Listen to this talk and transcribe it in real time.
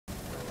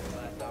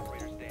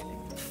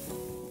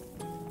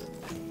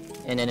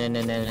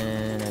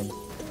In.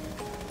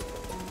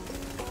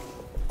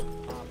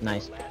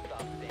 Nice.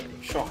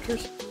 Shawk, you're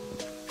so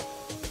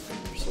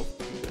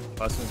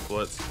Busting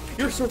splits.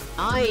 You're so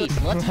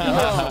Nice. Let's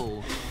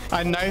go.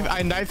 I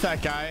knifed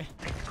that guy.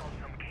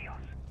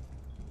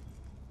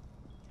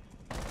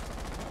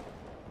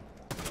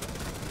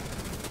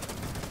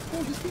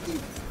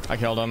 I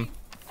killed him.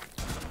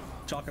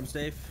 Shawk, I'm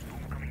safe.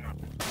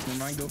 Never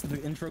mind, go for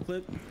the intro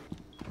clip.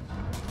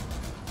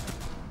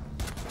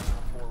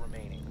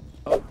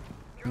 I'm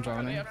Are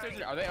drowning. they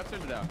upstairs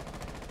or down?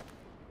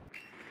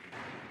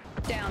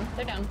 Down.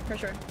 They're down for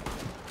sure.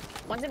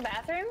 One's in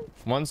bathroom.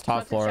 One's top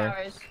One's in floor.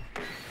 showers.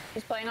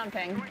 He's playing on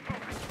ping.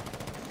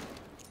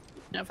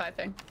 No 5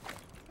 ping.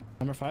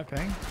 Number 5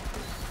 ping.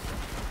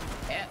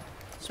 Yeah.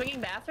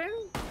 Swinging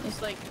bathroom.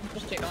 He's like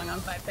just jiggling on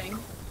 5 ping.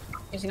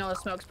 Using all the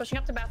smokes. Pushing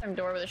up the bathroom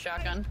door with a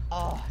shotgun.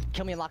 Oh,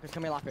 kill me in lockers.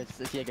 Kill me in lockers.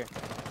 It's Jaeger.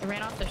 He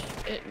ran off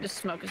the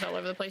smoke is all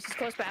over the place. He's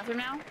close bathroom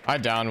now. I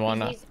downed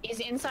one. He's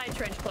inside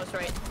trench close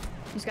right.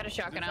 He's got a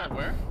shotgun out.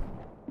 Where?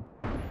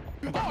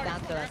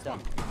 Down to that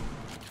stuff.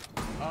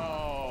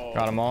 Oh.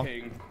 Got 'em all.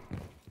 King.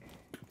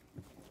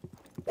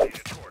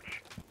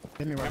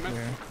 Hit me right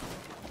here.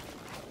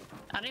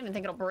 I don't even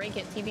think it'll break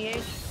it,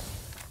 TBH.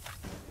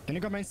 Can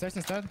you go main stairs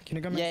instead? Can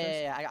you go main Yeah,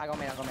 stairs? yeah, yeah. I go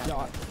main.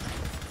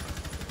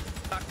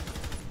 Fuck.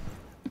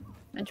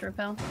 Meant to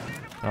repel.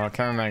 Oh,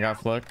 cameraman got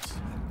flicked.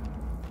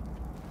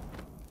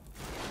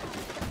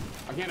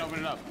 I can't open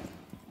it up.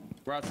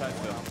 We're outside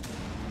still.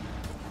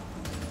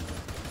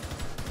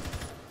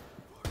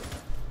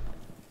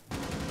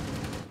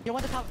 You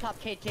want the top.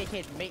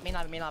 Cage. Main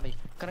lobby.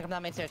 Gonna come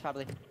down main stairs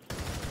probably.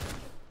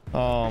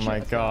 Oh my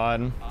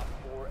god.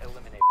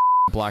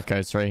 Black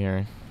ice right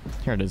here.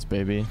 Here it is,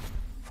 baby.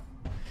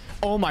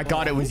 Oh my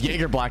god, it was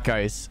Jaeger black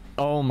ice.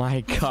 Oh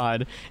my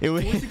god. It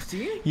was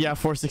 416? Yeah,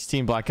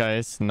 416 black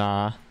ice.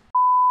 Nah.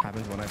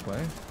 Happens when I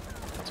play.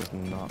 It's just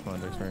not fun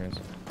to experience.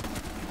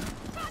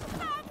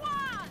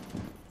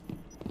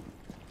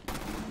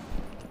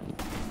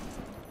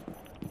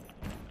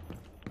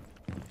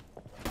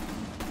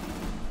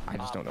 I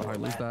just don't know how I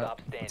lose that.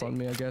 It's on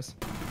me, I guess.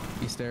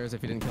 He stairs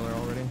if he didn't kill her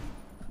already.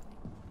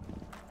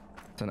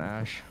 It's an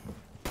Ash.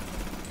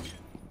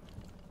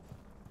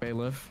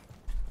 Bailiff.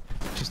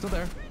 She's still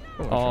there.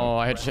 Oh,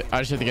 I just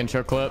hit the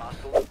intro clip.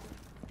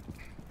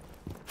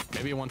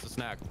 Maybe he wants a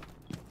snack.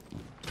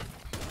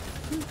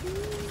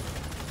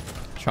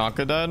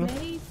 Chonka dead.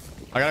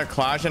 I got a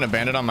clash and a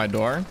bandit on my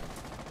door.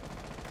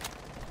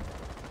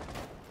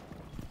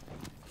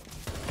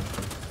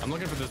 I'm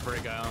looking for this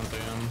break guy. I don't see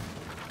him.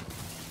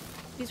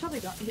 He's probably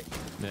got.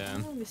 Yeah.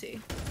 Let me see.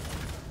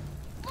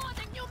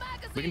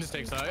 We can just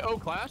take side. Oh,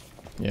 clash.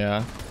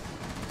 Yeah.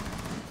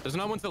 There's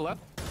no one to the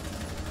left.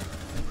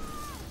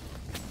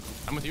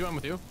 I'm with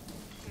you.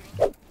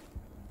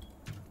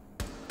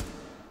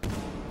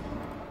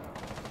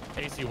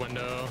 AC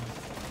window.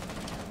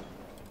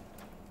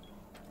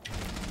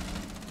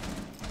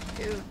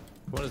 Dude,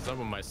 What is up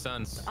with my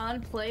Sens?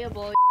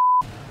 unplayable.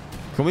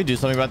 Can we do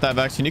something about that,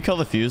 Vex? Can you kill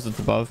the fuse that's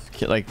above?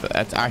 Like,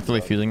 that's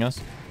actively fusing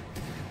us.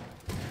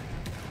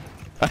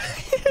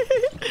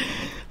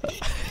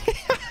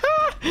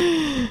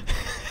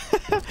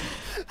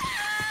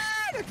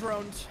 The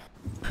drones.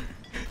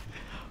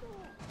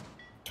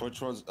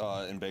 Twitch was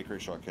in bakery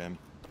shot cam.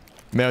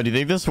 Mayo, do you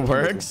think this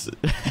works?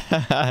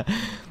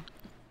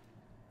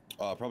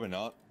 Probably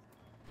not.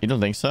 You don't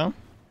think so?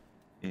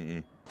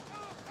 Mm-mm.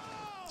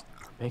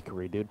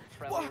 bakery, dude.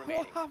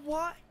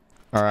 What?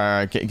 All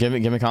right. Give me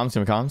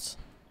comms.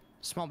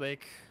 Small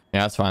bake.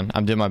 Yeah, that's fine.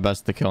 I'm doing my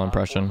best to kill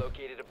impression.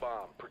 Located a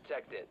bomb.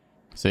 Protect it.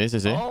 See.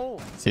 Oh.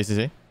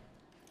 See.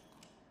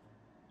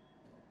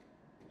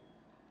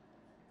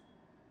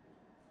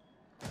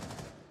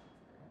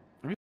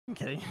 Are you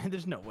kidding?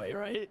 There's no way,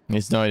 right?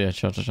 He's no idea.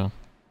 Chill. He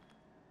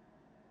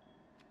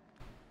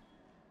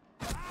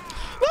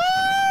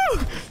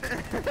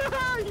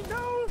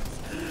knows.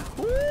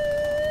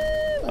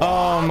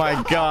 Oh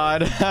my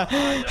god.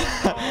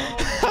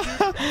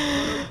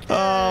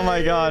 Oh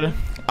my god.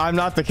 I'm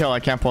not the kill. I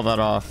can't pull that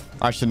off.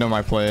 I should know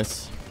my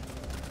place.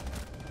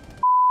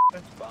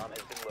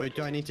 Wait,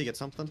 do I need to get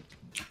something?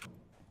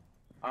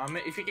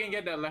 If you can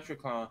get the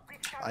electric claw.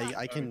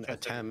 I can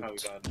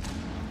attempt.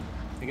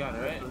 You got it,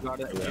 right? You got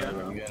it. Yeah,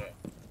 you got it.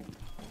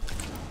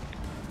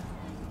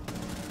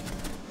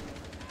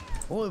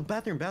 Oh,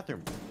 bathroom.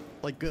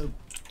 Like,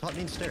 top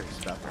main stairs,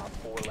 bathroom.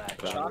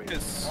 Shawk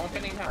is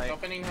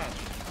opening hatch.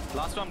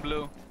 Last one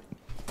blue.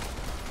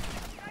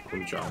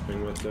 I'm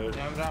dropping with it.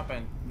 Yeah, I'm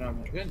dropping. No,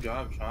 good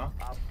job, Shawk.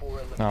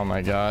 Oh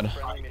my god.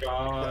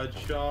 God,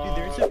 Shawk. Dude,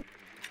 there's a...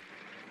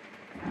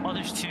 Oh,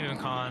 there's two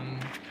con.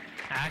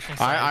 Action.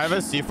 I have a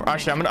C4.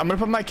 Actually, I'm gonna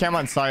put my cam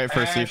on site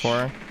for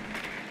C4.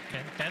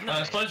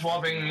 Okay. Sludge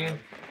wobbing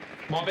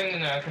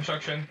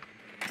construction.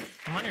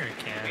 I'm on your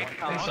cam.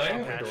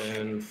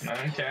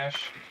 Inside.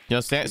 Cash. Yo,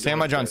 stay on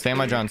my drone.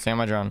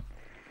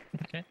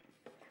 Okay.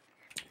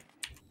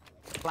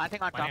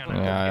 Planting on top.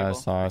 Yeah, I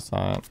saw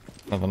it.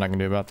 Nothing I can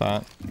do about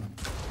that.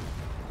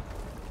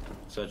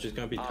 So it's just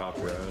gonna be top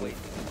road.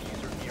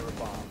 User near a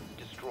bomb.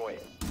 Destroy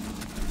it.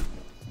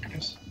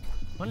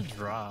 One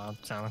drop,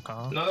 sound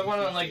call. Another one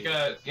on like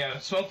yeah,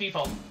 smoke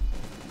default.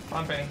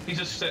 On ping. He's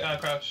just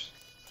crouched.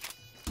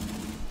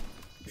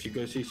 If you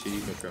go CC,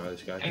 you can try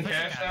this guy. In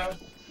cash now.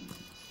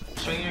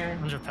 Swing your.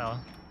 One's repel.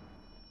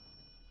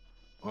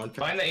 On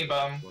Find the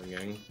A-bomb.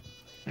 Swinging.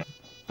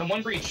 Then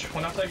one breach.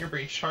 One outside your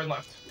breach. Hard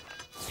left.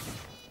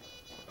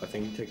 I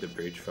think you take the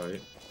breach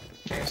fight.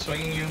 Okay,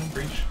 swinging you.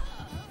 Breach.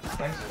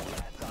 Nice.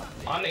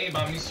 On the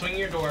A-bomb, you swing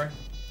your door.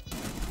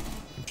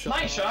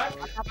 Nice shot.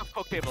 I have a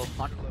coke table.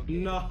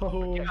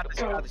 No. You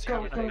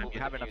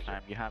have enough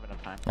time. You have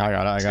enough time. I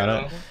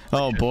got it.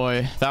 Oh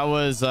boy, that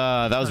was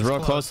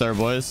real close there,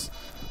 boys.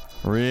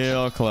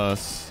 Real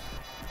close.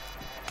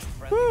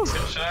 Woo.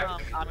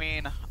 I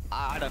mean,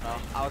 I don't know.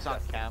 I was on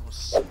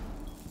cams.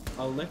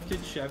 A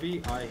lifted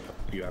Chevy. I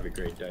hope you have a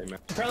great day, man.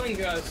 Propelling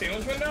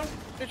sandwich window.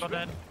 Go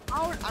dead.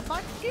 I'm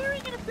not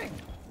hearing anything.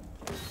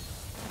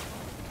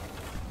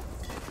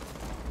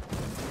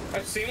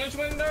 A sandwich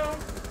window.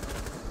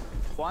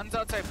 One's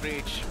outside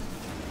breach.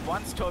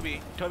 One's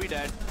Toby. Toby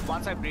dead.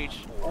 One's outside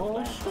breach.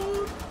 Oh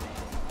shit!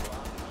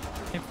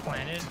 They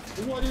planted.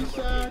 What is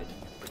that?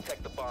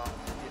 Protect the bomb.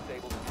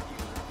 Disable the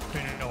diffuser. Do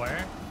you know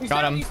where?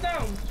 Got him. He's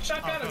down.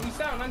 Shot got him. He's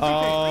down.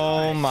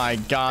 Oh my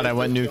god, I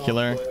went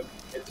nuclear.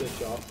 It's a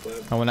shot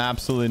flip. I went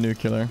absolutely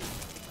nuclear.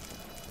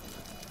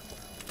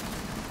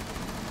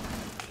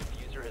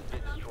 Diffuser has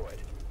been destroyed.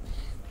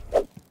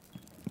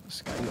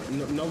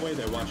 No way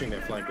they're watching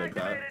their flank like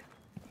that.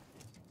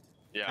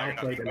 Yeah,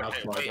 Outplayed and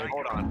outsmarted. Wait,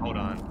 hold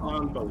on.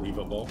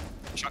 Unbelievable.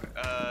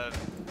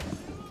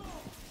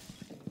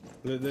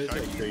 There's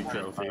a great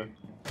trophy.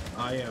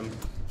 I am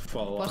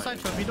full. Left side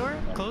trophy door,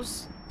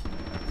 close.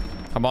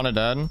 I'm on a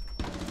dead.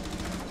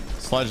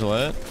 Sledge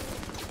lit.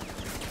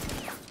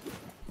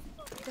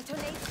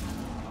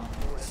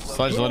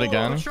 Sledge lit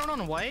again. Twitch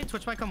on white.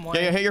 Twitch might come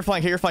white. Yeah, hit your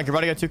flank. Hit your flank. You're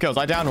about to get 2 kills.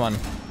 I downed one.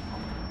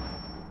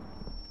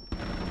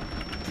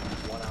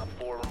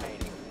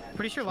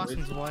 Pretty sure last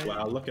one's white.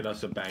 Wow, look at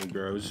us, the bang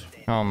bros.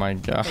 Oh my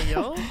god. Hey,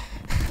 yo.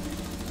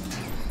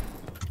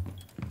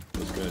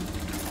 That's good.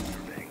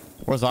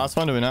 Where's the last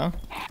one? Do we know?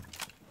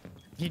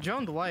 He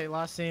droned white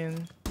last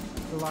scene.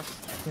 The last,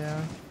 yeah.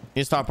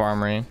 He's top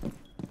armory.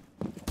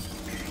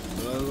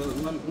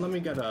 Let me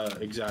get a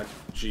exact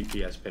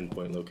GPS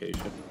pinpoint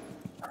location.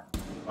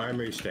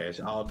 Armory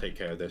stairs. I'll take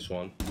care of this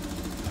one.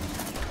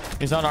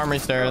 He's on armory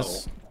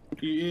stairs.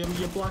 You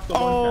blocked the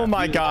Oh one tap.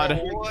 my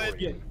god.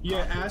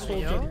 Yeah,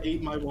 asshole just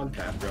ate my one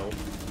tap, bro.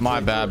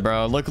 My bad,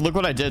 bro. Look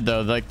what I did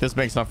though. Like this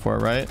makes up for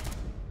it, right?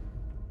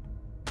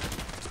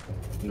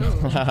 No.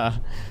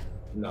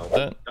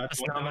 No.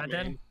 That's not my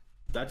dead.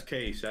 That's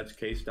case. That's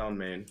case down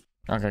main.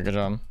 Okay, good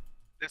job.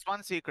 There's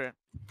one secret.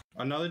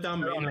 Another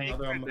down main.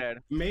 Another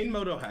Dead. main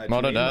moto hatch.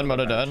 Moto dead.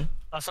 Moto hatch. dead.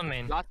 Last one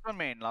main. Last one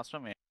main. Last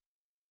one main.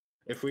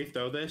 If we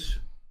throw this,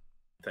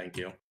 thank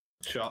you.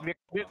 Shot.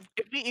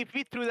 If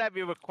we threw that,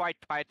 we were quite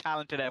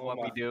talented at what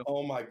we do.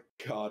 Oh my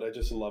god, I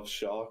just love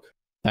Shawk.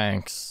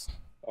 Thanks.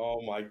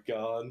 Oh my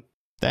god.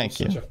 Thank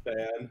you. I'm such a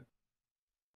fan.